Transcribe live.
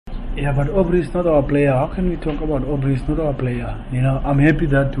Yeah, but Aubrey is not our player. How can we talk about Aubrey is not our player? You know, I'm happy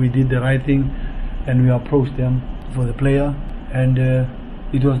that we did the right thing and we approached them for the player, and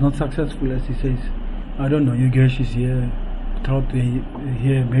it was not successful, as he says. I don't know. Yogesh is here. Thought they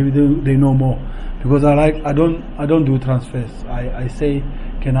here. Maybe they know more, because I don't do transfers. I say,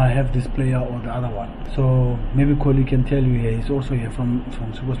 can I have this player or the other one? So maybe Coley can tell you here. He's also here from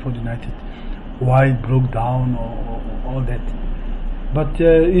Supersport United. Why it broke down or all that. But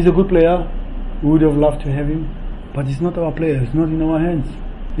he's a good player. We would have loved to have him, but he's not our player. It's not in our hands.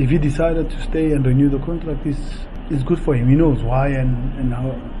 If he decided to stay and renew the contract, it's good for him. He knows why and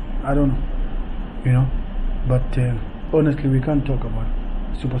how. I don't know, you know. But honestly, we can't talk about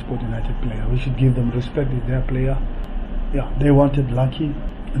Supersport United player. We should give them respect. It's their player. Yeah, they wanted Lucky.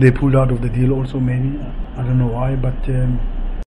 They pulled out of the deal also, maybe. I don't know why, but